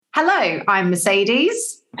Hello, I'm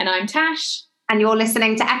Mercedes. And I'm Tash. And you're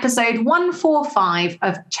listening to episode 145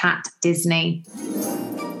 of Chat Disney.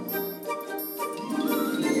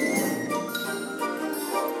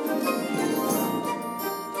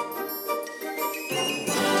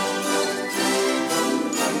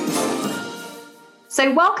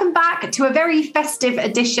 So welcome back to a very festive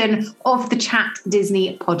edition of the Chat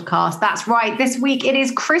Disney podcast. That's right. This week it is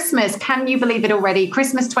Christmas. Can you believe it already?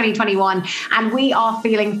 Christmas 2021. And we are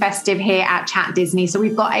feeling festive here at Chat Disney. So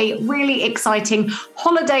we've got a really exciting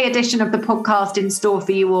holiday edition of the podcast in store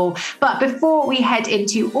for you all. But before we head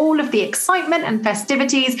into all of the excitement and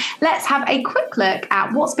festivities, let's have a quick look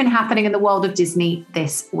at what's been happening in the world of Disney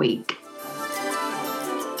this week.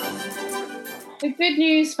 The good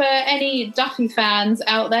news for any Duffy fans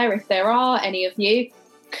out there, if there are any of you,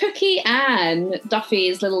 Cookie Ann,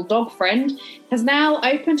 Duffy's little dog friend, has now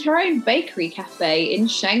opened her own bakery cafe in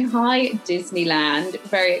Shanghai Disneyland.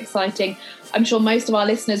 Very exciting. I'm sure most of our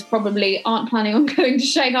listeners probably aren't planning on going to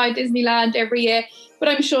Shanghai Disneyland every year, but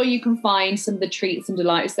I'm sure you can find some of the treats and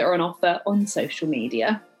delights that are on offer on social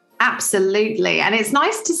media. Absolutely. And it's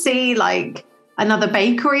nice to see another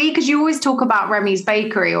bakery, because you always talk about Remy's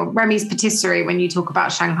Bakery or Remy's Patisserie when you talk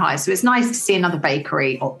about Shanghai. So it's nice to see another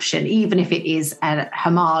bakery option, even if it is a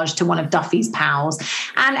homage to one of Duffy's pals.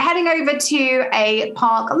 And heading over to a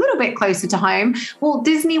park a little bit closer to home, Walt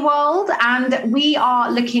Disney World. And we are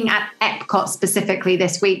looking at Epcot specifically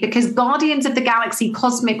this week because Guardians of the Galaxy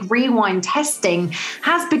Cosmic Rewind testing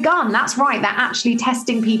has begun. That's right. They're actually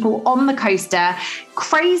testing people on the coaster.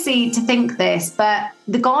 Crazy to think this, but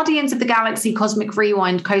the Guardians of the Galaxy Cosmic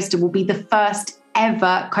Rewind coaster will be the first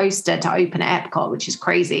ever coaster to open at Epcot, which is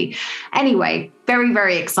crazy. Anyway, very,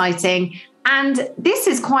 very exciting. And this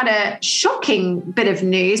is quite a shocking bit of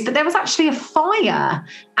news, but there was actually a fire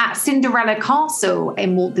at Cinderella Castle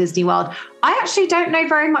in Walt Disney World. I actually don't know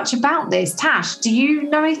very much about this. Tash, do you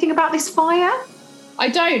know anything about this fire? I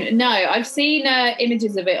don't know. I've seen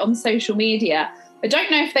images of it on social media. I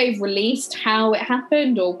don't know if they've released how it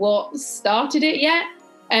happened or what started it yet.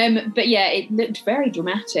 But yeah, it looked very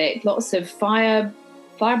dramatic. Lots of fire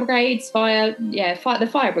brigades, the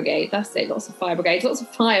fire brigade. That's it. Lots of fire brigades. Lots of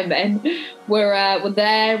firemen were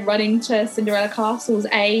there running to Cinderella Castle's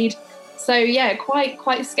aid. So yeah,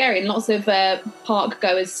 quite scary, and lots of park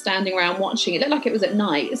goers standing around watching. It looked like it was at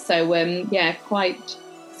night. So quite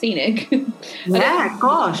scenic. Yeah,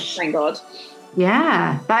 gosh. Thank God.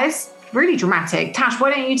 Yeah, that is really dramatic. Tash,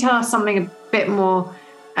 why don't you tell us something a bit more,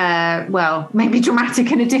 maybe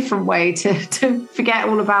dramatic in a different way to forget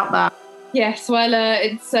all about that? Yes, well,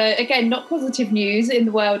 it's, again, not positive news in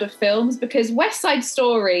the world of films because West Side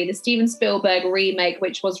Story, the Steven Spielberg remake,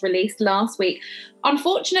 which was released last week,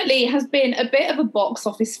 unfortunately has been a bit of a box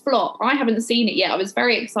office flop. I haven't seen it yet. I was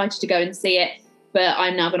very excited to go and see it, but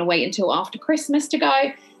I'm now going to wait until after Christmas to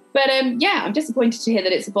go. But I'm disappointed to hear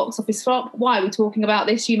that it's a box office flop. Why are we talking about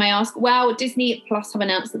this, you may ask? Well, Disney Plus have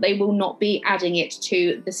announced that they will not be adding it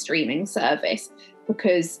to the streaming service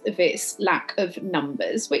because of its lack of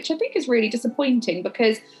numbers, which I think is really disappointing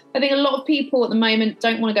because I think a lot of people at the moment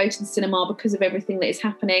don't want to go to the cinema because of everything that is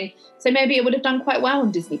happening. So maybe it would have done quite well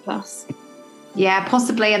on Disney Plus. Yeah,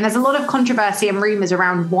 possibly. And there's a lot of controversy and rumours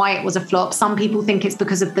around why it was a flop. Some people think it's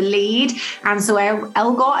because of the lead, Ansel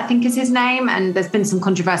Elgort, I think is his name. And there's been some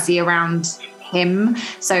controversy around him.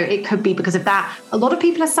 So it could be because of that. A lot of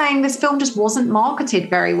people are saying this film just wasn't marketed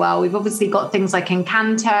very well. We've obviously got things like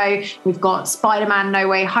Encanto. We've got Spider-Man No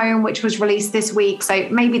Way Home, which was released this week. So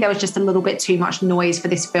maybe there was just a little bit too much noise for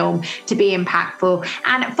this film to be impactful.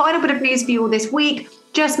 And final bit of news for you all this week.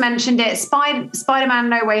 Just mentioned it. Spider-Man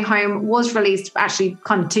No Way Home was released actually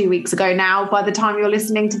kind of 2 weeks ago now by the time you're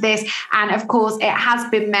listening to this. And of course, it has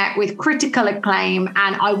been met with critical acclaim.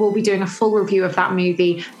 And I will be doing a full review of that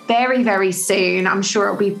movie very, very soon. I'm sure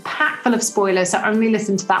it'll be packed full of spoilers. So only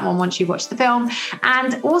listen to that one once you've watched the film.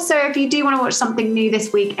 And also, if you do want to watch something new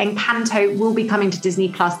this week, Encanto will be coming to Disney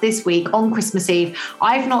Plus this week on Christmas Eve.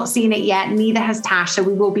 I've not seen it yet. Neither has Tash. So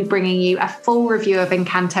we will be bringing you a full review of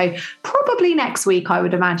Encanto probably next week, I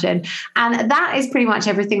would imagine. And that is pretty much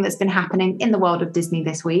everything that's been happening in the world of Disney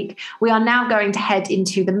this week. We are now going to head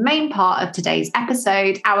into the main part of today's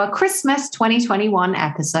episode, our Christmas 2021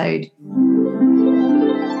 episode.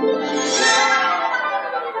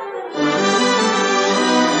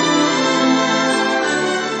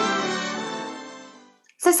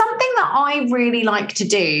 So something that I really like to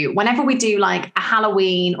do whenever we do like a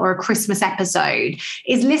Halloween or a Christmas episode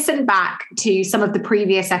is listen back to some of the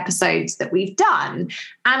previous episodes that we've done.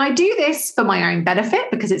 And I do this for my own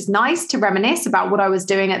benefit because it's nice to reminisce about what I was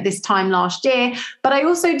doing at this time last year. But I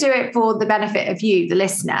also do it for the benefit of you, the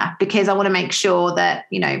listener, because I want to make sure that,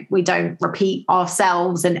 you know, we don't repeat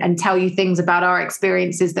ourselves and tell you things about our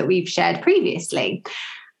experiences that we've shared previously.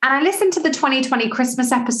 And I listened to the 2020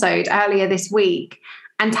 Christmas episode earlier this week.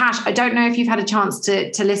 And Tash, I don't know if you've had a chance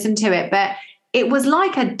to listen to it, but it was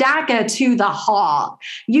like a dagger to the heart.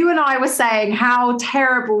 You and I were saying how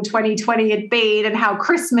terrible 2020 had been and how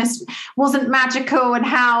Christmas wasn't magical and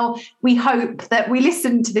how we hope that we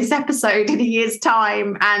listen to this episode in a year's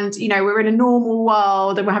time and, you know, we're in a normal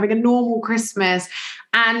world and we're having a normal Christmas.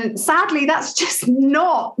 And sadly, that's just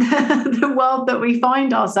not the world that we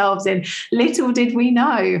find ourselves in. Little did we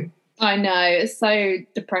know. I know. It's so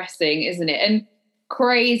depressing, isn't it? And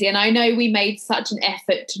crazy. And I know we made such an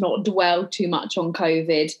effort to not dwell too much on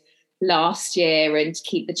COVID last year and to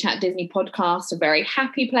keep the Chat Disney podcast a very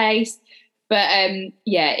happy place. But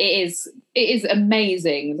yeah, it is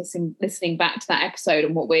amazing listening back to that episode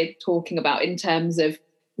and what we're talking about in terms of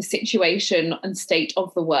the situation and state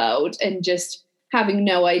of the world, and just having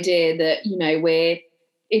no idea that, you know, we're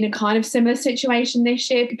in a kind of similar situation this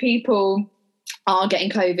year. People are getting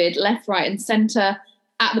COVID left, right and centre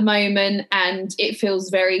at the moment, and it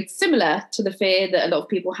feels very similar to the fear that a lot of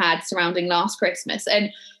people had surrounding last Christmas.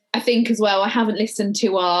 And I think as well, I haven't listened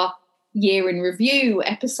to our year in review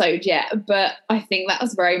episode yet, but I think that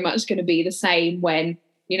was very much going to be the same when,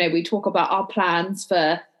 you know, we talk about our plans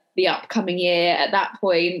for the upcoming year. At that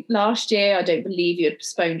point last year, I don't believe you had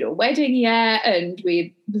postponed your wedding yet, and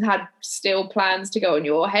we had still plans to go on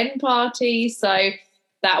your hen party, so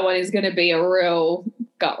that one is going to be a real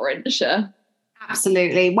gut wrencher.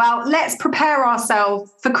 Absolutely. Well, let's prepare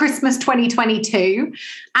ourselves for Christmas 2022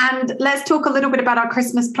 and let's talk a little bit about our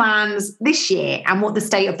Christmas plans this year and what the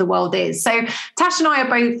state of the world is. So Tash and I are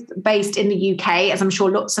both based in the UK, as I'm sure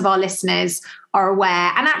lots of our listeners are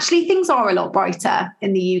aware. And actually things are a lot brighter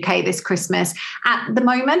in the UK this Christmas. At the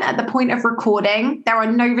moment, at the point of recording, there are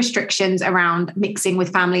no restrictions around mixing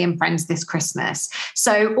with family and friends this Christmas.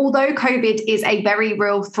 So although COVID is a very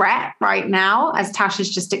real threat right now, as Tash has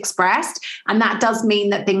just expressed, and that does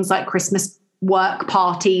mean that things like Christmas work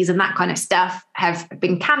parties and that kind of stuff have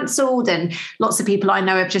been cancelled, and lots of people I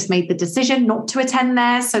know have just made the decision not to attend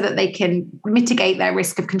theirs so that they can mitigate their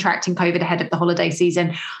risk of contracting COVID ahead of the holiday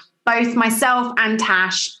season. Both myself and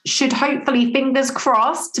Tash should hopefully, fingers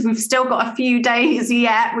crossed, we've still got a few days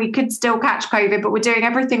yet, we could still catch COVID, but we're doing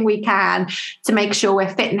everything we can to make sure we're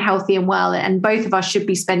fit and healthy and well. And both of us should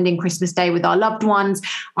be spending Christmas Day with our loved ones.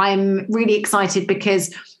 I'm really excited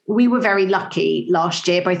because we were very lucky last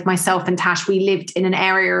year, both myself and Tash. We lived in an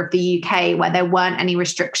area of the UK where there weren't any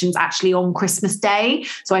restrictions actually on Christmas Day.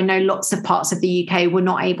 So I know lots of parts of the UK were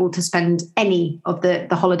not able to spend any of the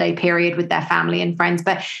holiday period with their family and friends.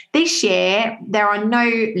 But this year, there are no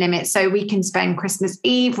limits. So we can spend Christmas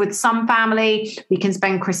Eve with some family, we can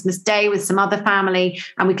spend Christmas Day with some other family,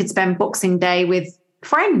 and we could spend Boxing Day with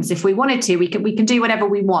friends if we wanted to. We can do whatever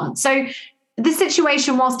we want. So the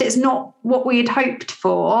situation, whilst it's not what we had hoped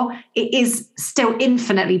for, it is still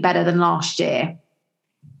infinitely better than last year.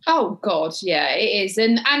 Oh, God, yeah, it is.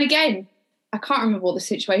 And again, I can't remember what the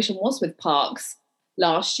situation was with parks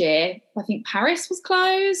last year. I think Paris was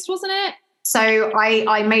closed, wasn't it? So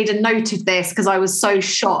I made a note of this because I was so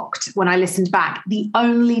shocked when I listened back. The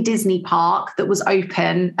only Disney park that was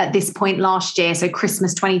open at this point last year, so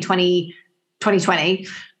Christmas 2020,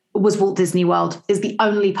 was Walt Disney World. Is the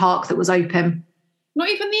only park that was open. Not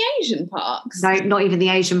even the Asian parks? No, not even the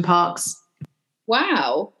Asian parks.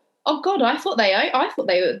 Wow. Oh God, I thought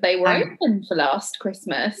they were open for last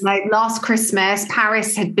Christmas. No, last Christmas,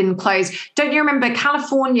 Paris had been closed. Don't you remember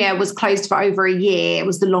California was closed for over a year? It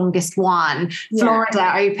was the longest one. Yeah.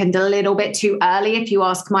 Florida opened a little bit too early, if you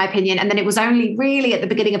ask my opinion. And then it was only really at the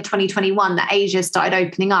beginning of 2021 that Asia started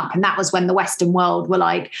opening up. And that was when the Western world were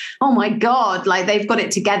like, oh my God, like they've got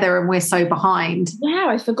it together and we're so behind. Yeah,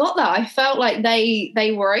 I forgot that. I felt like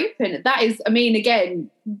they were open. That is, I mean,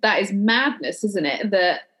 again, that is madness, isn't it?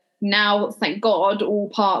 That now, thank God,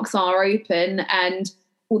 all parks are open, and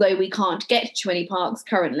although we can't get to any parks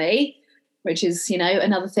currently, which is, you know,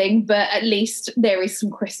 another thing, but at least there is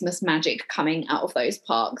some Christmas magic coming out of those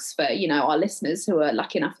parks for, you know, our listeners who are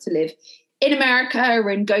lucky enough to live in America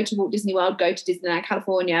and go to Walt Disney World, go to Disneyland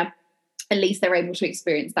California. At least they're able to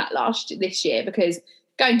experience that this year, because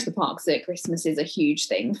going to the parks at Christmas is a huge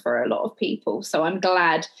thing for a lot of people. So I'm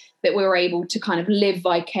glad that we were able to kind of live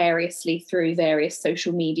vicariously through various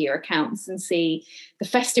social media accounts and see the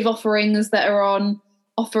festive offerings that are on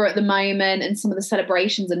offer at the moment and some of the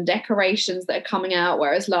celebrations and decorations that are coming out.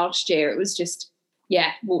 Whereas last year it was just,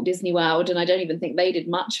 Walt Disney World. And I don't even think they did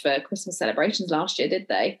much for Christmas celebrations last year, did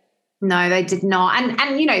they? No, they did not.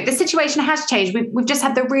 And you know, the situation has changed. We've just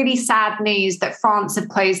had the really sad news that France have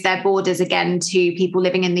closed their borders again to people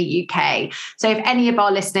living in the UK. So if any of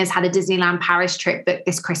our listeners had a Disneyland Paris trip booked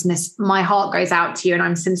this Christmas, my heart goes out to you, and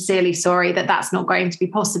I'm sincerely sorry that that's not going to be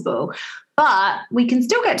possible. But we can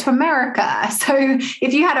still get to America. So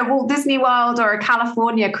if you had a Walt Disney World or a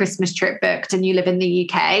California Christmas trip booked and you live in the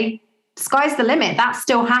UK, sky's the limit. That's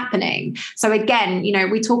still happening. So again, you know,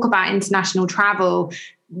 we talk about international travel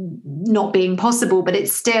not being possible, but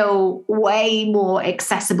it's still way more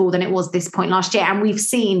accessible than it was this point last year. And we've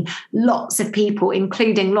seen lots of people,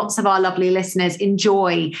 including lots of our lovely listeners,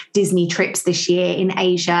 enjoy Disney trips this year in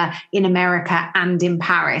Asia, in America, and in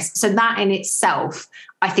Paris. So that in itself,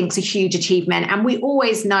 I think, is a huge achievement. And we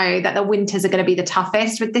always know that the winters are going to be the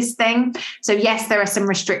toughest with this thing. So yes, there are some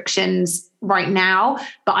restrictions right now,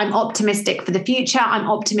 but I'm optimistic for the future. I'm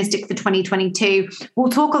optimistic for 2022.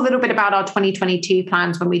 We'll talk a little bit about our 2022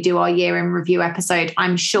 plans when we do our year in review episode,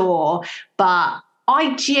 I'm sure. But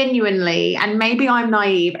I genuinely, and maybe I'm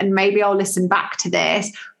naive and maybe I'll listen back to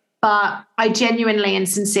this, but I genuinely and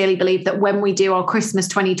sincerely believe that when we do our Christmas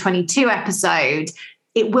 2022 episode,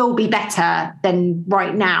 it will be better than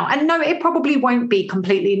right now. And no, it probably won't be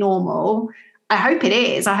completely normal. I hope it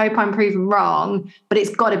is. I hope I'm proven wrong, but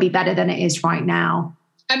it's got to be better than it is right now.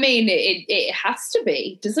 I mean, it has to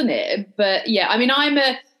be, doesn't it? But yeah, I mean, I'm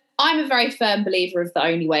a very firm believer of the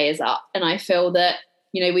only way is up. And I feel that,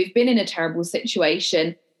 you know, we've been in a terrible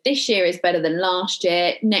situation. This year is better than last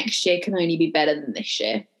year. Next year can only be better than this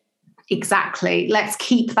year. Exactly. Let's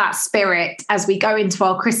keep that spirit as we go into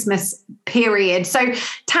our Christmas period. So,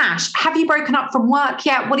 Tash, have you broken up from work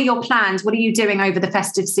yet? What are your plans? What are you doing over the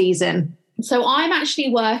festive season? So I'm actually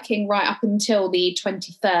working right up until the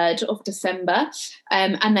 23rd of December,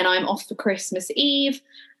 and then I'm off for Christmas Eve.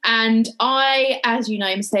 And I, as you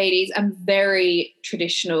know, Mercedes, am very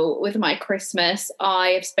traditional with my Christmas. I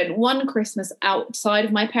have spent one Christmas outside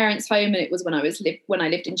of my parents' home, and it was when I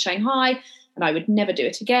lived in Shanghai, and I would never do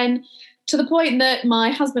it again. To the point that my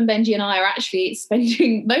husband Benji and I are actually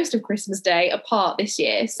spending most of Christmas Day apart this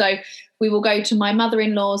year. So we will go to my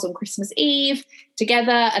mother-in-law's on Christmas Eve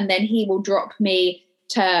together, and then he will drop me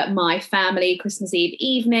to my family Christmas Eve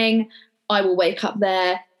evening. I will wake up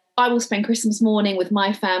there. I will spend Christmas morning with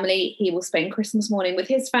my family. He will spend Christmas morning with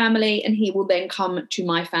his family, and he will then come to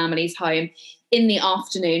my family's home in the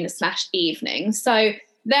afternoon/evening. So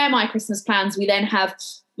they're my Christmas plans. We then have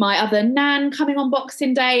my other nan coming on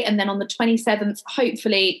Boxing Day, and then on the 27th,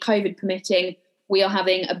 hopefully COVID permitting, we are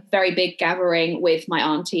having a very big gathering with my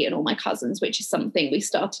auntie and all my cousins, which is something we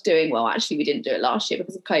started doing. Well, actually, we didn't do it last year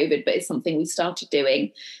because of COVID, but it's something we started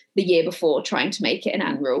doing the year before, trying to make it an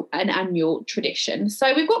annual tradition.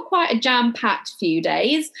 So we've got quite a jam-packed few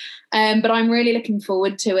days, but I'm really looking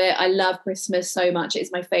forward to it. I love Christmas so much.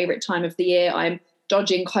 It's my favourite time of the year. I'm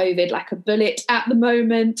dodging COVID like a bullet at the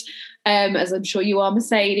moment, as I'm sure you are,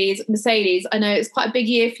 Mercedes. Mercedes, I know it's quite a big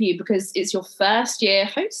year for you because it's your first year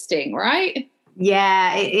hosting, right?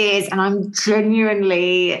 Yeah, it is. And I'm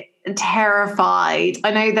genuinely terrified.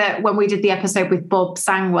 I know that when we did the episode with Bob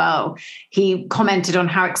Sangwell, he commented on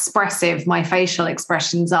how expressive my facial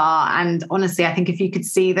expressions are. And honestly, I think if you could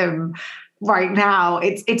see them right now,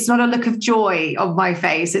 it's not a look of joy on my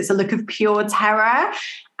face. It's a look of pure terror.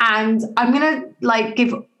 And I'm going to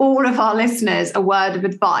give all of our listeners a word of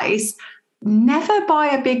advice. Never buy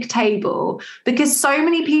a big table, because so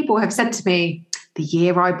many people have said to me, the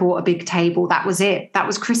year I bought a big table, that was it. That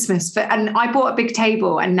was Christmas. And I bought a big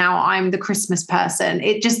table and now I'm the Christmas person.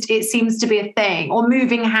 It seems to be a thing. Or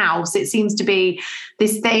moving house, it seems to be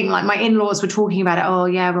this thing. Like my in-laws were talking about it. Oh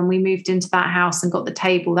yeah, when we moved into that house and got the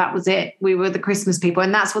table, that was it. We were the Christmas people.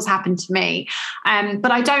 And that's what's happened to me.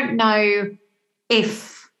 But I don't know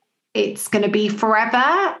if it's going to be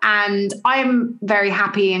forever. And I'm very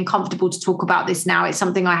happy and comfortable to talk about this now. It's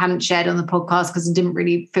something I hadn't shared on the podcast because I didn't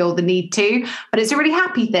really feel the need to, but it's a really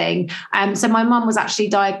happy thing. So my mum was actually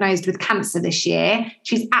diagnosed with cancer this year.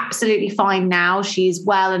 She's absolutely fine now. She's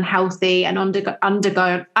well and healthy and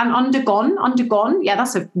undergone, yeah,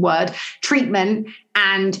 that's a word, treatment.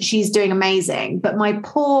 and she's doing amazing. But my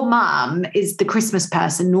poor mum is the Christmas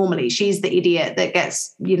person normally. She's the idiot that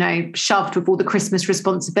gets, shoved with all the Christmas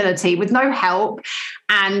responsibility with no help.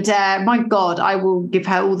 And my God, I will give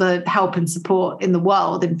her all the help and support in the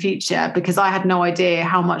world in future, because I had no idea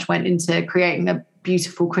how much went into creating a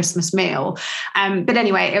beautiful Christmas meal. But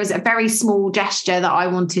anyway, it was a very small gesture that I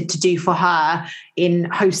wanted to do for her in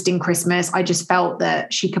hosting Christmas. I just felt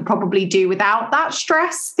that she could probably do without that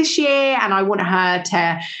stress this year. And I wanted her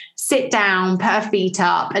to sit down, put her feet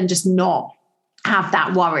up, and just not have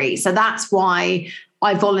that worry. So that's why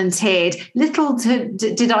I volunteered. Little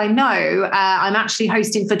did I know, I'm actually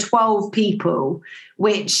hosting for 12 people,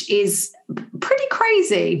 which is pretty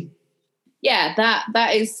crazy. Yeah,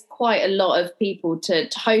 that is quite a lot of people to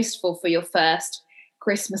host for your first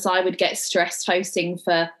Christmas. I would get stressed hosting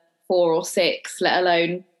for 4 or 6, let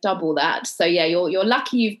alone double that. So yeah, you're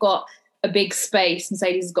lucky you've got a big space.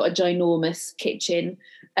 Mercedes has got a ginormous kitchen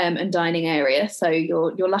and dining area, so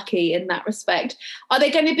you're lucky in that respect. Are there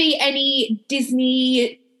going to be any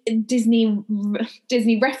Disney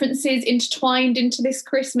references intertwined into this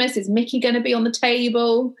Christmas? Is Mickey going to be on the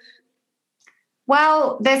table?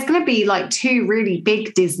 Well, there's going to be like 2 really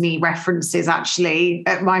big Disney references actually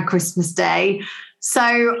at my Christmas day.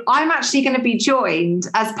 So I'm actually going to be joined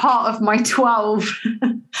as part of my 12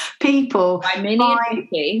 people by Minnie and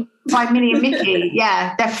Mickey. By Minnie and Mickey.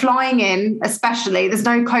 Yeah, they're flying in, especially. There's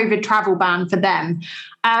no COVID travel ban for them.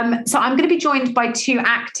 So I'm going to be joined by 2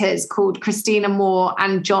 actors called Christina Moore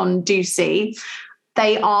and John Ducey.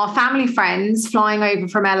 They are family friends flying over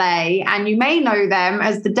from LA, and you may know them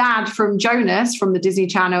as the dad from Jonas from the Disney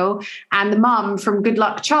Channel and the mum from Good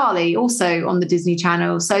Luck Charlie, also on the Disney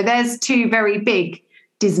Channel. So there's 2 very big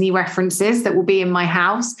Disney references that will be in my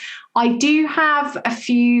house. I do have a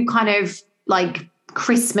few kind of like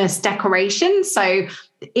Christmas decorations. So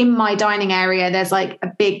in my dining area, there's like a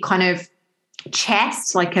big kind of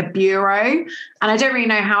chest, like a bureau, and I don't really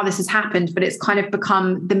know how this has happened, but it's kind of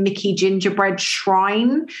become the Mickey gingerbread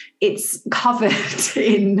shrine. It's covered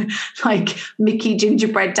in like Mickey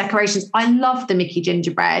gingerbread decorations. I love the Mickey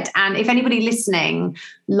gingerbread, and if anybody listening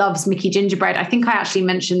loves Mickey gingerbread, I think I actually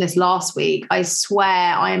mentioned this last week, I swear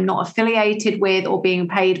I am not affiliated with or being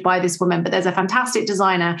paid by this woman, but there's a fantastic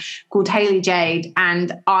designer called Hayley Jade,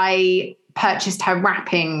 and I purchased her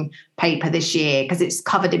wrapping paper this year because it's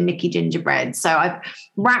covered in Mickey gingerbread. So I've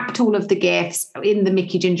wrapped all of the gifts in the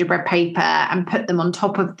Mickey gingerbread paper and put them on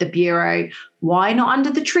top of the bureau. Why not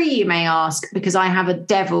under the tree, you may ask? Because I have a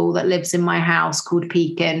devil that lives in my house called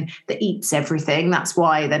Pekin that eats everything. That's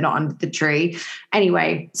why they're not under the tree.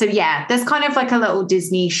 Anyway, so yeah, there's kind of like a little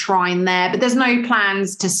Disney shrine there, but there's no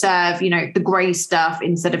plans to serve, the grey stuff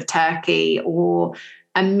instead of turkey, or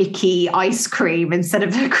a Mickey ice cream instead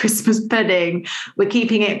of a Christmas pudding. We're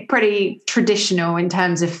keeping it pretty traditional in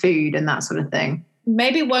terms of food and that sort of thing.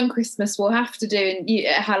 Maybe one Christmas we'll have to do,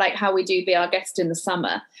 how we do Be Our Guest in the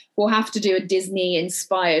summer, we'll have to do a Disney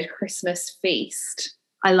inspired Christmas feast.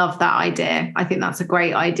 I love that idea. I think that's a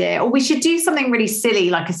great idea. Or we should do something really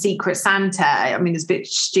silly, like a Secret Santa. I mean, it's a bit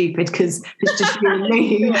stupid because it's just you and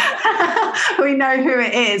me. We know who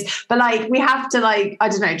it is. But like, we have to I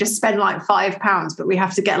don't know, just spend like £5, but we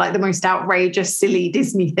have to get like the most outrageous, silly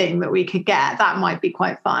Disney thing that we could get. That might be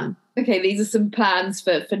quite fun. Okay, these are some plans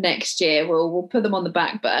for next year. We'll put them on the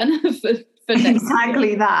back burner for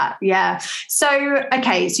exactly that. Yeah. So,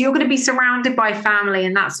 okay. So you're going to be surrounded by family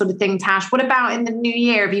and that sort of thing, Tash. What about in the new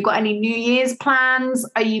year? Have you got any New Year's plans?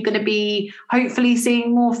 Are you going to be hopefully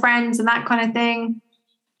seeing more friends and that kind of thing?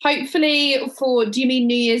 Hopefully do you mean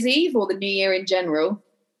New Year's Eve or the New Year in general?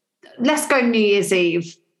 Let's go New Year's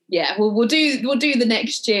Eve. Yeah. Well, we'll do the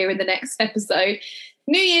next year in the next episode.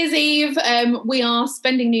 New Year's Eve. We are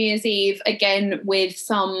spending New Year's Eve again with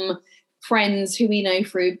some friends who we know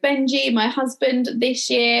through Benji, my husband, this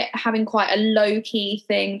year, having quite a low-key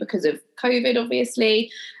thing because of COVID,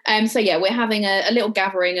 obviously. So yeah, we're having a little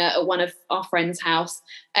gathering at one of our friends' house,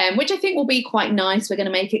 which I think will be quite nice. We're going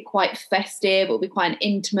to make it quite festive. It'll be quite an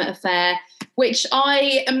intimate affair, which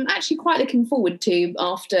I am actually quite looking forward to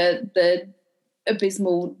after the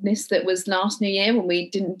abysmalness that was last New Year when we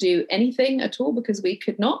didn't do anything at all because we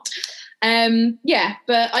could not.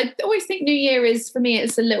 But I always think New Year is, for me,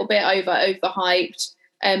 it's a little bit overhyped.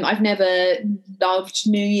 I've never loved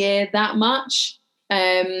New Year that much.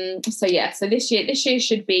 So this year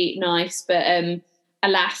should be nice, but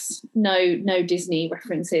alas, no Disney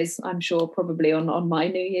references, I'm sure, probably on my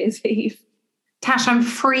New Year's Eve. Tash, I'm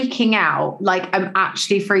freaking out. I'm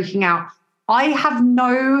actually freaking out. I have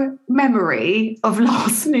no memory of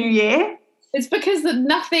last New Year. It's because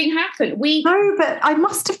nothing happened. No, but I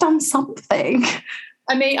must have done something.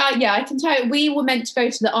 I mean, I can tell you, we were meant to go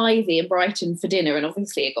to the Ivy in Brighton for dinner, and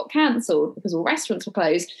obviously it got cancelled because all restaurants were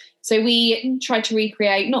closed. So we tried to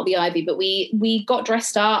recreate, not the Ivy, but we got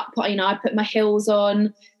dressed up. You know, I put my heels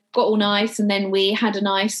on, got all nice, and then we had a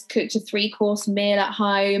nice cooked a 3-course meal at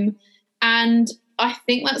home. And I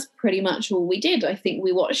think that's pretty much all we did. I think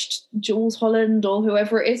we watched Jules Holland or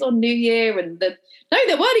whoever it is on New Year, and there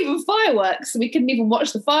weren't even fireworks. So we couldn't even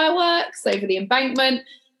watch the fireworks over the embankment.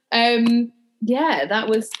 Yeah, that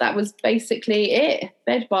was basically it.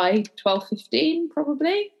 Bed by 12:15,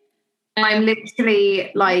 probably. I'm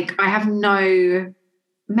literally like, I have no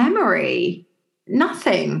memory,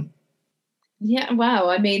 nothing. Yeah, wow.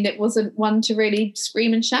 I mean, it wasn't one to really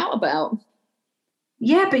scream and shout about.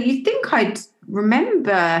 Yeah, but you'd think I'd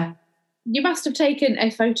remember. You must have taken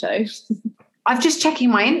a photo. I'm just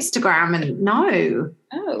checking my Instagram and no.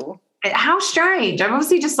 Oh. How strange. I've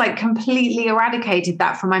obviously just like completely eradicated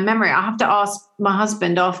that from my memory. I have to ask my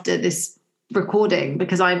husband after this recording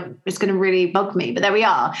because it's going to really bug me. But there we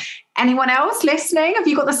are. Anyone else listening? Have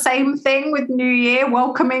you got the same thing with New Year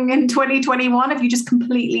welcoming in 2021? Have you just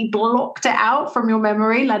completely blocked it out from your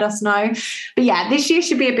memory? Let us know. But yeah, this year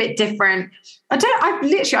should be a bit different.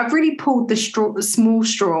 I've really pulled the small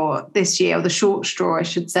straw this year, or the short straw, I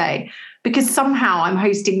should say, because somehow I'm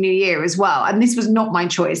hosting New Year as well. And this was not my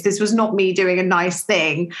choice. This was not me doing a nice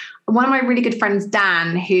thing. One of my really good friends,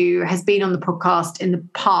 Dan, who has been on the podcast in the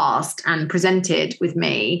past and presented with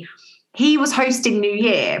me, he was hosting New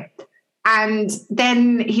Year. And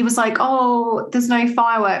then he was like, oh, there's no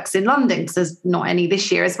fireworks in London because there's not any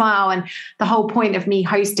this year as well. And the whole point of me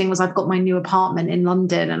hosting was I've got my new apartment in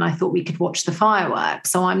London and I thought we could watch the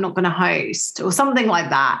fireworks. So I'm not going to host or something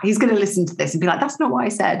like that. He's going to listen to this and be like, that's not what I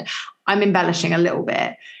said. I'm embellishing a little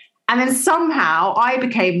bit. And then somehow I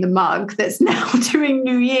became the mug that's now doing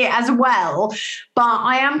New Year as well. But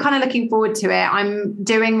I am kind of looking forward to it. I'm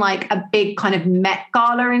doing like a big kind of Met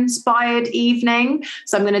Gala inspired evening.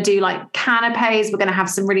 So I'm going to do like canapes. We're going to have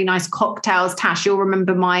some really nice cocktails. Tash, you'll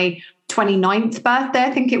remember my 29th birthday,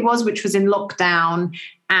 I think it was, which was in lockdown.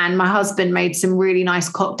 And my husband made some really nice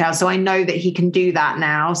cocktails. So I know that he can do that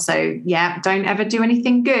now. So yeah, don't ever do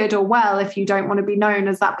anything good or well if you don't want to be known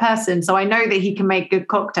as that person. So I know that he can make good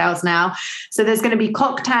cocktails now. So there's going to be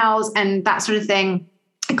cocktails and that sort of thing.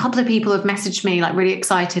 A couple of people have messaged me like really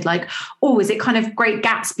excited, like, oh, is it kind of Great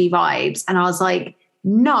Gatsby vibes? And I was like,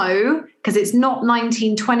 no, because it's not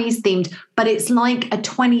 1920s themed, but it's like a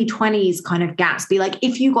 2020s kind of Gatsby. Like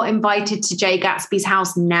if you got invited to Jay Gatsby's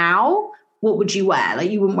house now, what would you wear? Like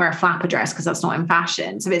you wouldn't wear a flapper dress because that's not in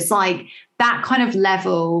fashion. So it's like that kind of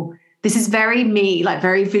level. This is very me, like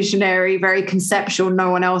very visionary, very conceptual. No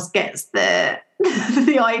one else gets the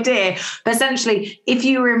idea. But essentially, if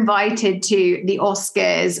you were invited to the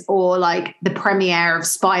Oscars or like the premiere of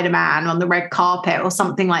Spider-Man on the red carpet or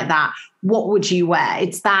something like that, what would you wear?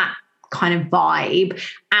 It's that kind of vibe.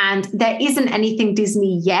 And there isn't anything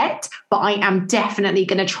Disney yet, but I am definitely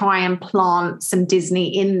going to try and plant some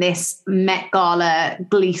Disney in this Met Gala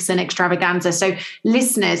Gleason extravaganza. So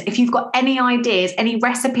listeners, if you've got any ideas, any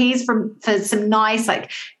recipes for some nice,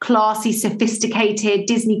 like classy, sophisticated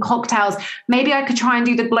Disney cocktails, maybe I could try and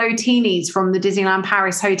do the Glow-Teenies from the Disneyland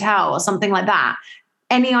Paris Hotel or something like that.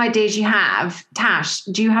 Any ideas you have? Tash,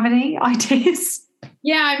 do you have any ideas?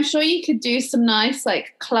 Yeah, I'm sure you could do some nice,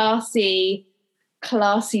 like classy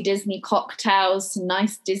Disney cocktails, some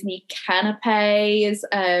nice Disney canapes.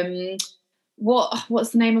 What's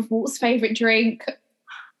the name of Walt's favourite drink?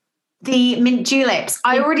 The mint juleps.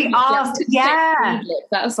 I already asked. Yeah.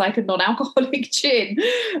 That's like a non-alcoholic gin.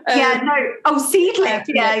 Seedlip.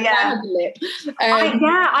 Yeah.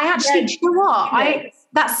 I actually, do you know what?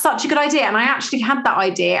 That's such a good idea. And I actually had that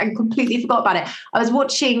idea and completely forgot about it. I was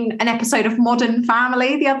watching an episode of Modern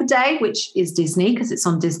Family the other day, which is Disney because it's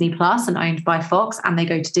on Disney Plus and owned by Fox, and they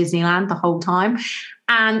go to Disneyland the whole time.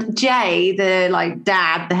 And Jay, the like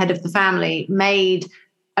dad, the head of the family, made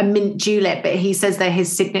a mint julep, but he says they're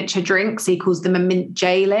his signature drinks. He calls them a mint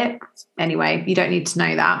J-lip. Anyway, you don't need to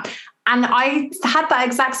know that. And I had that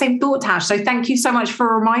exact same thought, Tash. So thank you so much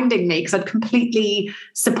for reminding me because I'd completely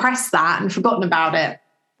suppressed that and forgotten about it.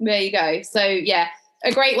 There you go. So yeah,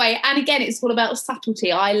 a great way. And again, it's all about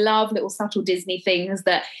subtlety. I love little subtle Disney things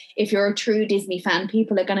that if you're a true Disney fan,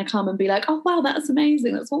 people are going to come and be like, oh, wow, that's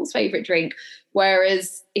amazing. That's Walt's favourite drink.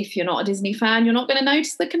 Whereas if you're not a Disney fan, you're not going to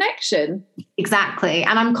notice the connection. Exactly.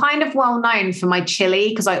 And I'm kind of well known for my chili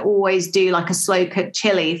because I always do like a slow cooked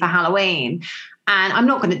chili for Halloween. And I'm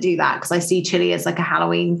not going to do that because I see chili as like a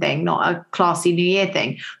Halloween thing, not a classy New Year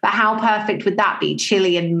thing. But how perfect would that be?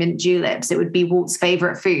 Chili and mint juleps. It would be Walt's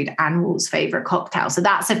favourite food and Walt's favourite cocktail. So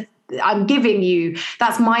that's a I'm giving you,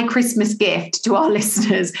 that's my Christmas gift to our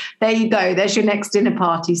listeners. There you go. There's your next dinner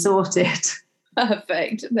party sorted.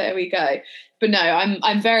 Perfect. There we go. But no,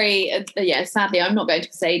 I'm very, sadly, I'm not going to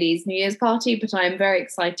Mercedes' New Year's party, but I'm very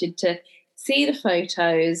excited to see the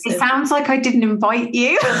photos. It sounds like I didn't invite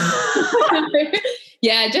you.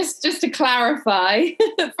 Yeah, just to clarify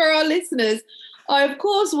for our listeners, I of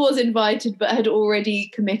course was invited, but had already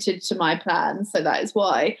committed to my plans. So that is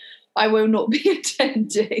why I will not be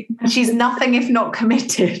attending. She's nothing if not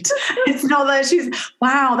committed. It's not that she's,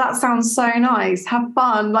 wow, that sounds so nice. Have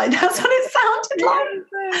fun. Like, that's what it sounded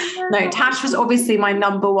like. No, Tash was obviously my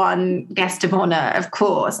number one guest of honor, of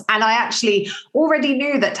course. And I actually already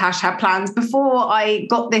knew that Tash had plans before I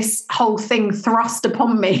got this whole thing thrust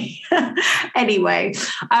upon me. Anyway,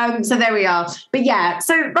 so there we are. But yeah,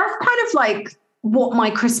 so that's kind of like what my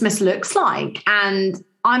Christmas looks like. And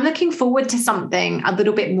I'm looking forward to something a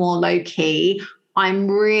little bit more low key. I'm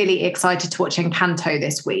really excited to watch Encanto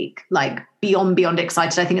this week, like beyond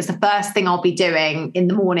excited. I think it's the first thing I'll be doing in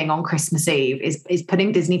the morning on Christmas Eve is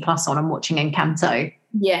putting Disney Plus on and watching Encanto.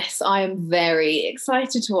 Yes, I am very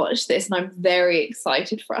excited to watch this, and I'm very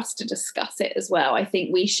excited for us to discuss it as well. I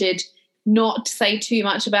think we should not say too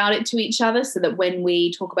much about it to each other so that when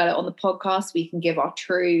we talk about it on the podcast, we can give our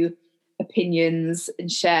true opinions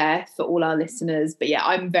and share for all our listeners. But yeah,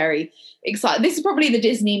 I'm very excited. This is probably the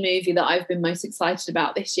Disney movie that I've been most excited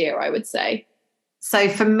about this year, I would say. So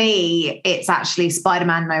for me, it's actually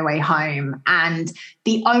Spider-Man No Way Home. And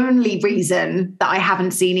the only reason that I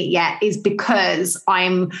haven't seen it yet is because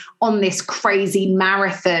I'm on this crazy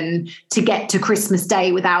marathon to get to Christmas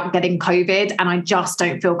Day without getting COVID. And I just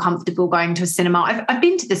don't feel comfortable going to a cinema. I've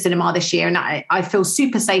been to the cinema this year and I feel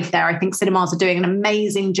super safe there. I think cinemas are doing an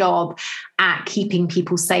amazing job at keeping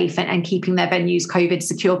people safe and keeping their venues COVID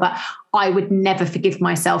secure. But I would never forgive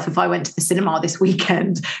myself if I went to the cinema this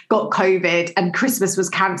weekend, got COVID and Christmas was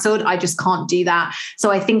cancelled. I just can't do that. So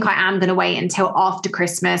I think I am going to wait until after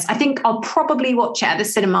Christmas. I think I'll probably watch it at the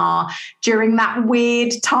cinema during that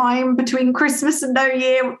weird time between Christmas and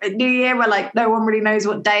New Year, where like no one really knows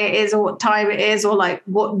what day it is or what time it is or like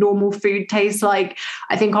what normal food tastes like.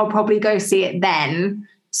 I think I'll probably go see it then.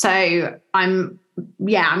 So I'm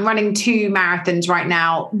running 2 marathons right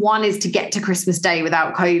now. One is to get to Christmas Day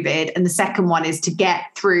without COVID. And the second one is to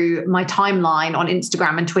get through my timeline on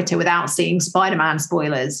Instagram and Twitter without seeing Spider-Man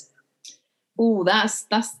spoilers. Oh, that's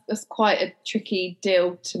quite a tricky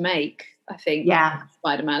deal to make, I think. Yeah.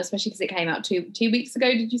 Spider-Man, especially because it came out two weeks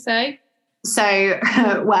ago, did you say? So,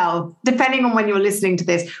 well, depending on when you're listening to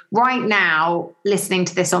this, right now, listening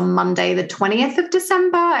to this on Monday, the 20th of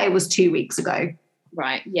December, it was 2 weeks ago.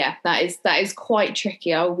 Right. Yeah, that is quite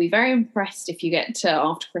tricky. I will be very impressed if you get to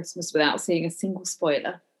after Christmas without seeing a single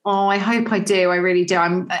spoiler. Oh, I hope I do. I really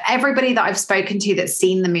do. Everybody that I've spoken to that's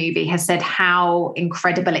seen the movie has said how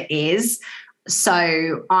incredible it is.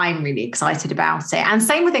 So I'm really excited about it. And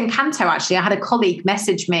same with Encanto, actually. I had a colleague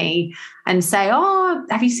message me and say, oh,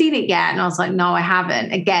 have you seen it yet? And I was like, no, I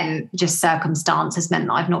haven't. Again, just circumstance has meant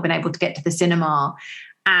that I've not been able to get to the cinema.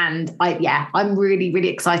 And I'm really, really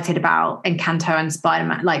excited about Encanto and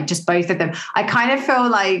Spider-Man, like just both of them. I kind of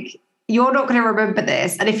feel like you're not going to remember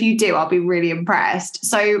this. And if you do, I'll be really impressed.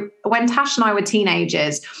 So when Tash and I were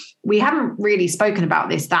teenagers, we haven't really spoken about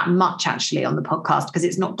this that much actually on the podcast because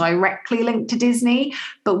it's not directly linked to Disney,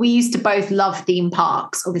 but we used to both love theme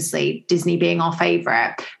parks, obviously Disney being our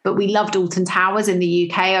favorite, but we loved Alton Towers in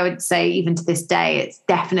the UK. I would say even to this day, it's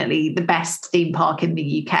definitely the best theme park in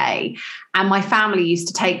the UK. And my family used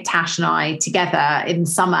to take Tash and I together in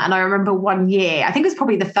summer. And I remember one year, I think it was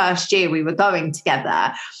probably the first year we were going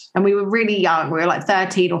together and we were really young. We were like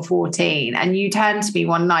 13 or 14. And you turned to me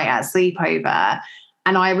one night at sleepover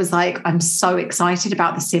and I was like, I'm so excited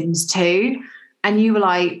about The Sims 2. And you were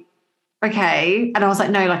like, okay. And I was like,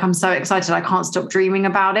 no, like, I'm so excited. I can't stop dreaming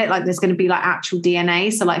about it. Like there's going to be like actual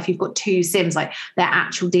DNA. So like if you've got 2 Sims, like their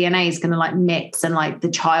actual DNA is going to like mix and like the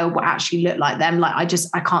child will actually look like them. Like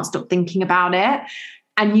I can't stop thinking about it.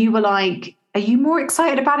 And you were like, are you more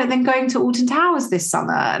excited about it than going to Alton Towers this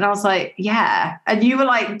summer? And I was like, yeah. And you were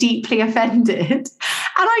like deeply offended. And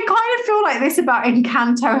I kind of feel like this about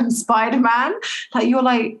Encanto and Spider-Man. Like you're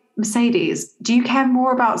like, Mercedes, do you care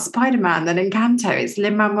more about Spider-Man than Encanto? It's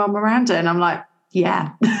Lin-Manuel Miranda. And I'm like,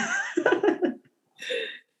 yeah. That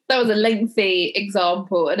was a lengthy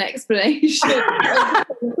example, an explanation,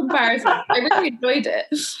 comparison. I really enjoyed it.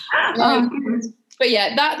 But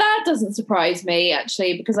yeah, that doesn't surprise me,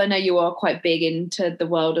 actually, because I know you are quite big into the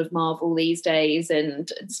world of Marvel these days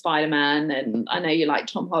and Spider-Man. And I know you like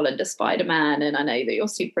Tom Holland as Spider-Man. And I know that you're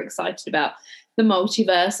super excited about the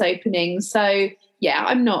multiverse opening. So yeah,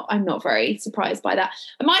 I'm not very surprised by that.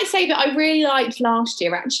 I might say that I really liked last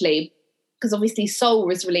year, actually, because obviously Soul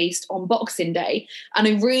was released on Boxing Day, and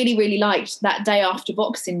I really, really liked that day after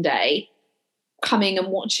Boxing Day, coming and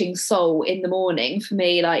watching Soul in the morning. For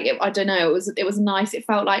me, like, I don't know, it was nice. It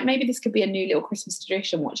felt like maybe this could be a new little Christmas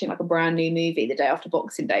tradition, watching like a brand new movie the day after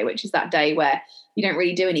Boxing Day, which is that day where you don't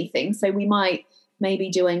really do anything. So we might maybe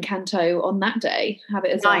do Encanto on that day, have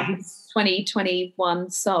it as Nice. 2021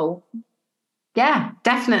 Soul. Yeah,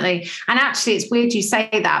 definitely. And actually, it's weird you say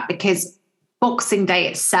that, because Boxing Day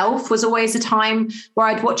itself was always a time where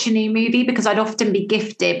I'd watch a new movie, because I'd often be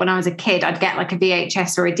gifted when I was a kid. I'd get like a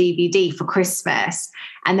VHS or a DVD for Christmas,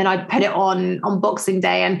 and then I'd put it on Boxing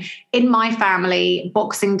Day. And in my family,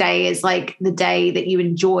 Boxing Day is like the day that you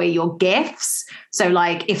enjoy your gifts. So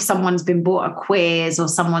like if someone's been bought a quiz, or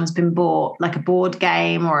someone's been bought like a board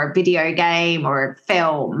game or a video game or a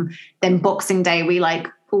film, then Boxing Day we like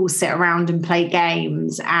all sit around and play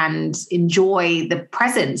games and enjoy the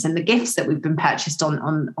presents and the gifts that we've been purchased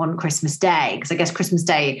on Christmas Day. Because I guess Christmas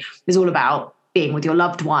Day is all about being with your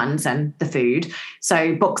loved ones and the food.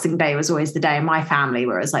 So Boxing Day was always the day in my family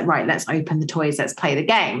where it was like, right, let's open the toys, let's play the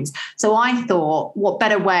games. So I thought, what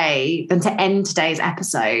better way than to end today's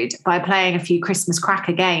episode by playing a few Christmas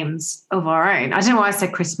cracker games of our own. I don't know why I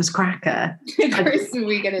said Christmas cracker. Chris, are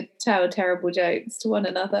we going to tell terrible jokes to one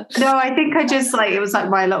another? No, I think I just like, it was like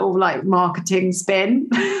my little like marketing spin.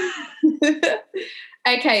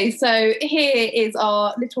 Okay, so here is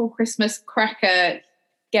our little Christmas cracker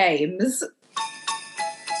games.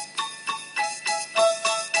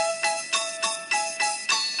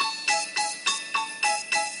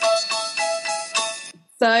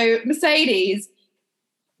 So, Mercedes,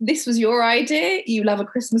 this was your idea. You love a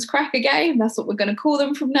Christmas cracker game. That's what we're going to call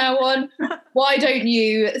them from now on. Why don't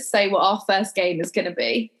you say what our first game is going to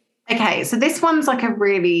be? Okay, so this one's like a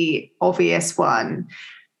really obvious one.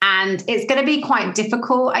 And it's going to be quite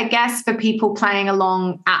difficult, I guess, for people playing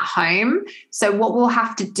along at home. So what we'll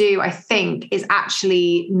have to do, I think, is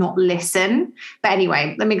actually not listen. But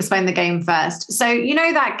anyway, let me explain the game first. So you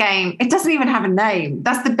know that game, it doesn't even have a name.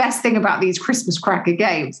 That's the best thing about these Christmas cracker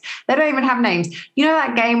games. They don't even have names. You know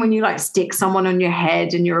that game when you like stick someone on your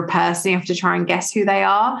head and you're a person, you have to try and guess who they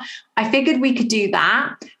are? I figured we could do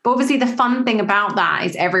that. But obviously the fun thing about that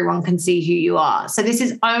is everyone can see who you are. So this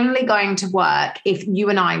is only going to work if you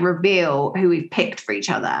and I reveal who we've picked for each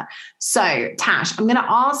other. So Tash, I'm going to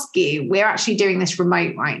ask you, we're actually doing this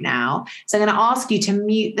remote right now. So I'm going to ask you to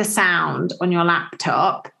mute the sound on your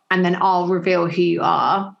laptop, and then I'll reveal who you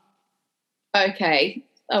are. Okay.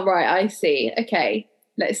 All right, I see. Okay.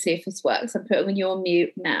 Let's see if this works. I'm putting you on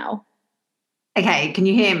mute now. Okay, can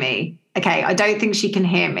you hear me? Okay, I don't think she can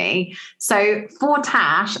hear me. So for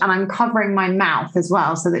Tash, and I'm covering my mouth as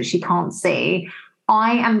well so that she can't see,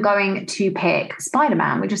 I am going to pick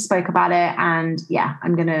Spider-Man. We just spoke about it, and yeah,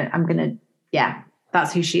 I'm gonna, yeah,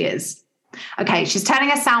 that's who she is. Okay, she's turning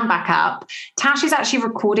her sound back up. Tash is actually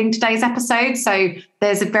recording today's episode, so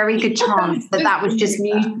there's a very good chance that was just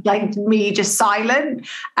me just silent,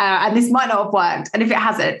 and this might not have worked. And if it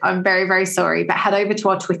hasn't, I'm very, very sorry. But head over to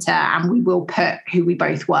our Twitter, and we will put who we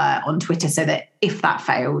both were on Twitter, so that if that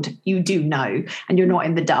failed, you do know, and you're not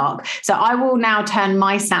in the dark. So I will now turn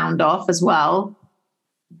my sound off as well.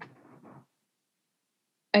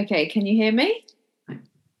 Okay, can you hear me?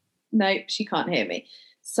 No, she can't hear me.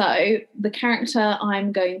 So the character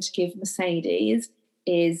I'm going to give Mercedes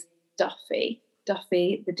is Duffy.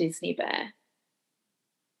 Duffy the Disney bear.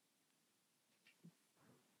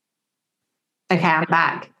 Okay, I'm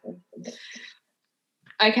back.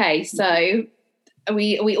 Okay, so are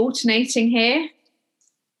we alternating here?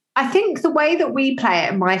 I think the way that we play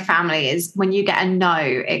it in my family is when you get a no,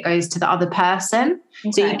 it goes to the other person.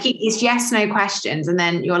 Okay. So you keep it's yes, no questions, and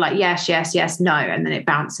then you're like yes, yes, yes, no, and then it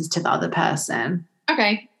bounces to the other person.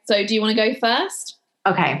 Okay, so do you want to go first?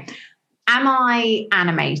 Okay. Am I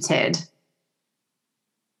animated?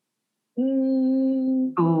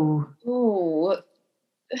 Oh.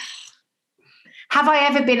 Have I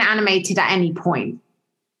ever been animated at any point?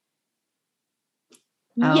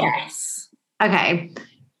 Yes. Okay.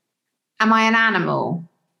 Am I an animal?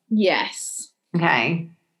 Yes. Okay.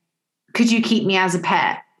 Could you keep me as a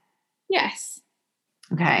pet? Yes.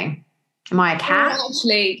 Okay. Am I a cat?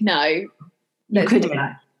 Actually, no. You couldn't.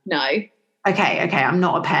 No. Okay. I'm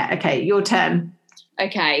not a pet. Okay, your turn.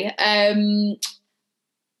 Okay. Am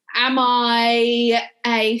I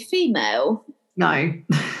a female? No.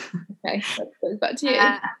 Okay, that goes back to you.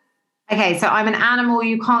 Okay, so I'm an animal.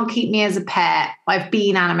 You can't keep me as a pet. I've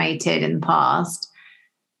been animated in the past.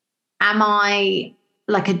 Am I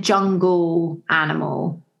like a jungle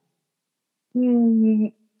animal?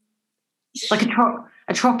 Like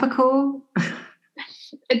a tropical?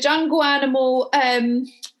 A jungle animal.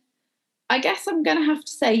 I guess I'm going to have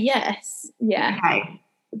to say yes. Yeah. Okay.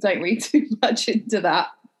 Don't read too much into that.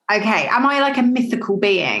 Okay. Am I like a mythical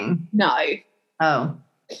being? No. Oh.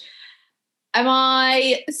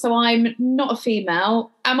 So I'm not a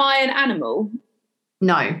female. Am I an animal?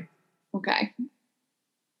 No. Okay.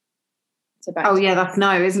 Oh, yeah, that's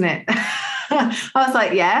no, isn't it? I was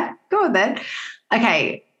like, yeah, go on then.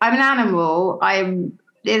 Okay. I'm an animal. I'm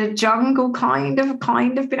in a jungle, kind of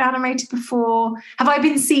been animated before. Have I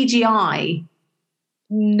been CGI?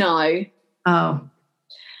 No. Oh.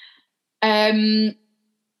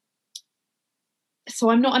 So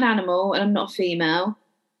I'm not an animal and I'm not a female.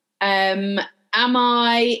 Am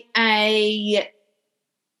I a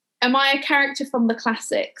character from the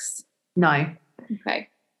classics? No. Okay.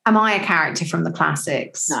 Am I a character from the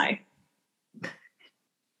classics? No.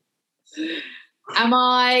 Am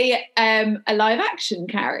I a live action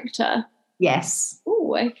character? Yes.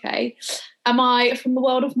 Oh, okay. Am I from the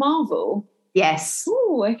world of Marvel? Yes.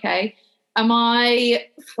 Oh, okay. Am I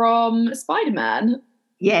from Spider-Man?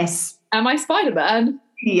 Yes. Am I Spider-Man?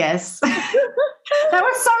 Yes. That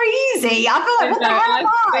was so easy. I feel like, what the hell am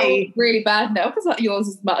I? Really bad now because yours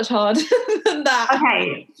is much harder than that.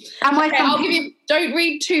 Okay. I'll give you, don't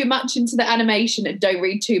read too much into the animation and don't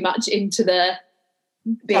read too much into the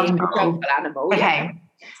being a jungle animal. Okay. Yeah.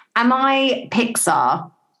 Am I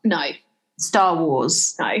Pixar? No. Star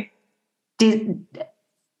Wars? No.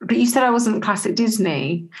 But you said I wasn't classic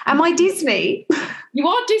Disney. Am I Disney? You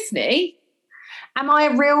are Disney. Am I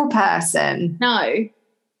a real person? No.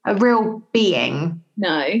 A real being?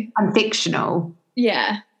 No. I'm fictional.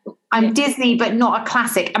 Yeah. I'm Disney, but not a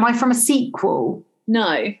classic. Am I from a sequel? No.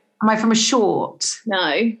 Am I from a short? No.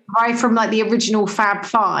 Am I from like the original Fab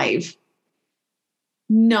Five?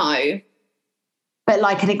 No. But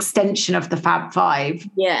like an extension of the Fab Five?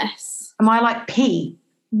 Yes. Am I like Pete?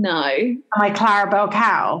 No. Am I Clarabelle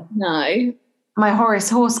Cow? No. Am I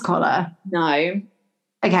Horace Horsecollar? No.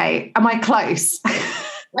 Okay. Am I close?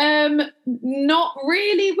 Not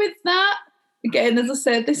really with that. Again, as I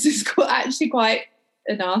said, this is actually quite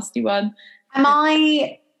a nasty one.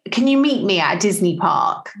 Can you meet me at a Disney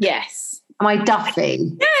park? Yes. Am I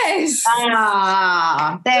Duffy? Yes.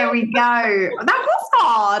 There we go. That was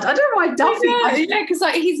hard. I don't know why Duffy. Yeah, because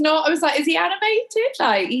like he's not. I was like, is he animated?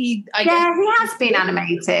 Like he has been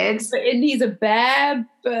animated. And he's a bear,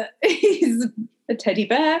 but he's a teddy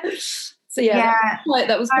bear. So yeah.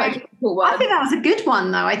 That was quite a difficult one. I think that was a good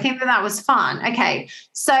one, though. I think that was fun. Okay,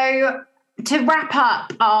 so to wrap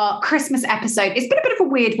up our Christmas episode, it's been a bit of a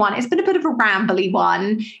weird one. It's been a bit of a rambly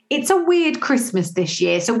one. It's a weird Christmas this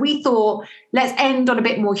year. So we thought, let's end on a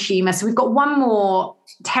bit more humour. So we've got one more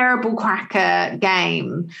terrible cracker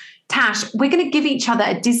game. Tash, we're going to give each other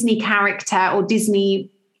a Disney character or Disney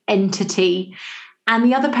entity, and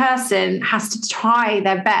the other person has to try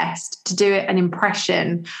their best to do an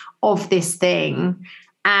impression of this thing.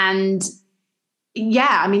 And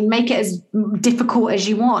yeah, I mean, make it as difficult as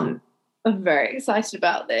you want. I'm very excited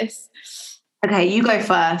about this. Okay, you go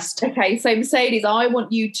first. Okay, so Mercedes, I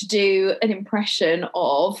want you to do an impression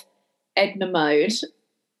of Edna Mode.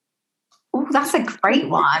 Oh, that's a great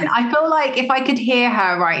one. I feel like if I could hear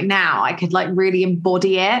her right now, I could like really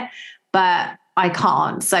embody it, but I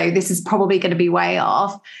can't. So this is probably going to be way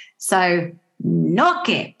off. So no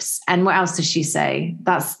kips. And what else does she say?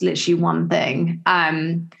 That's literally one thing.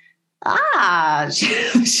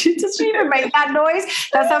 She doesn't even make that noise.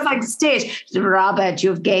 That sounds like Stitch. Robert,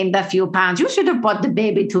 you've gained a few pounds. You should have brought the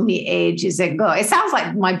baby to me ages ago. It sounds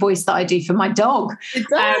like my voice that I do for my dog. It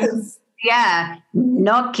does. Yeah.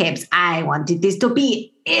 No kips. I wanted this to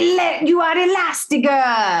be you are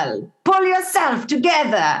Elastigirl. Pull yourself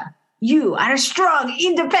together. You are a strong,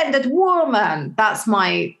 independent woman. That's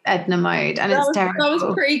my Edna Mode, and it's terrible. That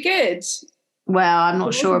was pretty good. Well, I'm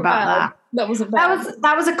not sure about that. That wasn't bad.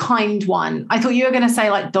 That was a kind one. I thought you were going to say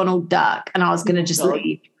like Donald Duck, and I was going to just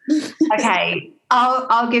leave. Okay,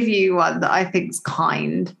 I'll give you one that I think's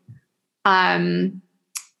kind.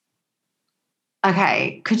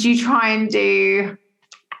 Okay, could you try and do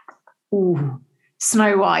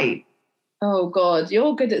Snow White? Oh God,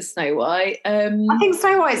 you're good at Snow White. I think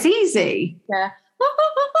Snow White's easy. Yeah.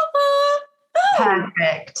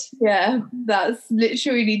 Perfect. Yeah, that's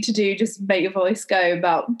literally need to do. Just make your voice go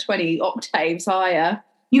about 20 octaves higher.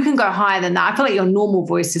 You can go higher than that. I feel like your normal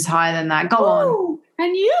voice is higher than that. Go on.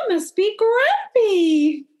 And you must be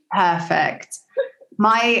grumpy. Perfect.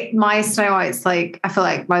 My Snow White's like, I feel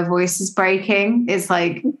like my voice is breaking. It's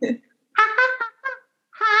like,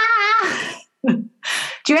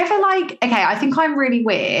 do you ever like, okay, I think I'm really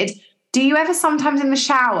weird. Do you ever sometimes in the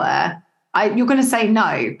shower you're going to say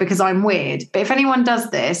no because I'm weird. But if anyone does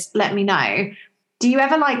this, let me know. Do you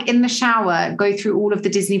ever like in the shower go through all of the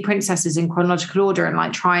Disney princesses in chronological order and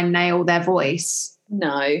like try and nail their voice?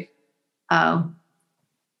 No. Oh.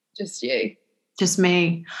 Just you. Just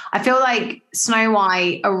me. I feel like Snow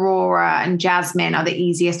White, Aurora, and Jasmine are the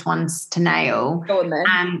easiest ones to nail. Go on then.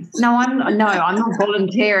 And I'm not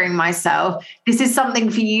volunteering myself. This is something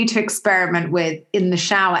for you to experiment with in the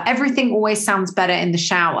shower. Everything always sounds better in the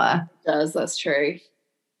shower. It does, that's true.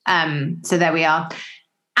 So there we are.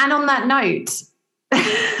 And on that note,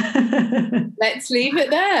 let's leave it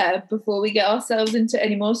there before we get ourselves into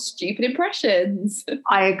any more stupid impressions.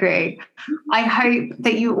 I agree. I hope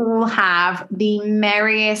that you all have the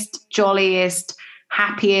merriest, jolliest,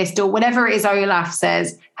 happiest, or whatever it is Olaf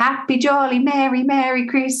says, happy, jolly, merry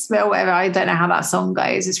Christmas, or whatever. I don't know how that song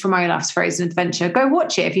goes. It's from Olaf's Frozen Adventure. Go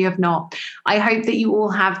watch it if you have not. I hope that you all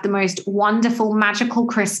have the most wonderful, magical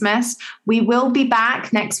Christmas. We will be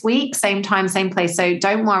back next week, same time, same place. So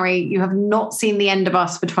don't worry, you have not seen the end of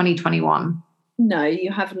us for 2021. No, you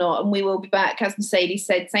have not. And we will be back, as Mercedes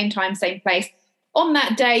said, same time, same place. On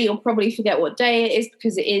that day, you'll probably forget what day it is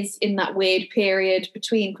because it is in that weird period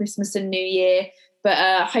between Christmas and New Year.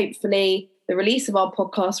 But hopefully the release of our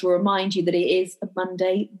podcast will remind you that it is a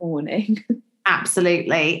Monday morning.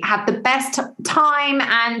 Absolutely. Have the best time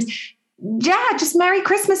and just Merry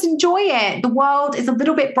Christmas. Enjoy it. The world is a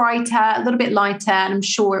little bit brighter, a little bit lighter, and I'm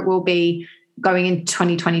sure it will be going into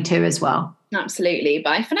 2022 as well. Absolutely.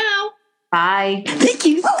 Bye for now. Bye. Thank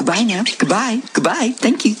you. Goodbye now. Goodbye. Goodbye.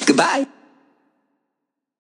 Thank you. Goodbye.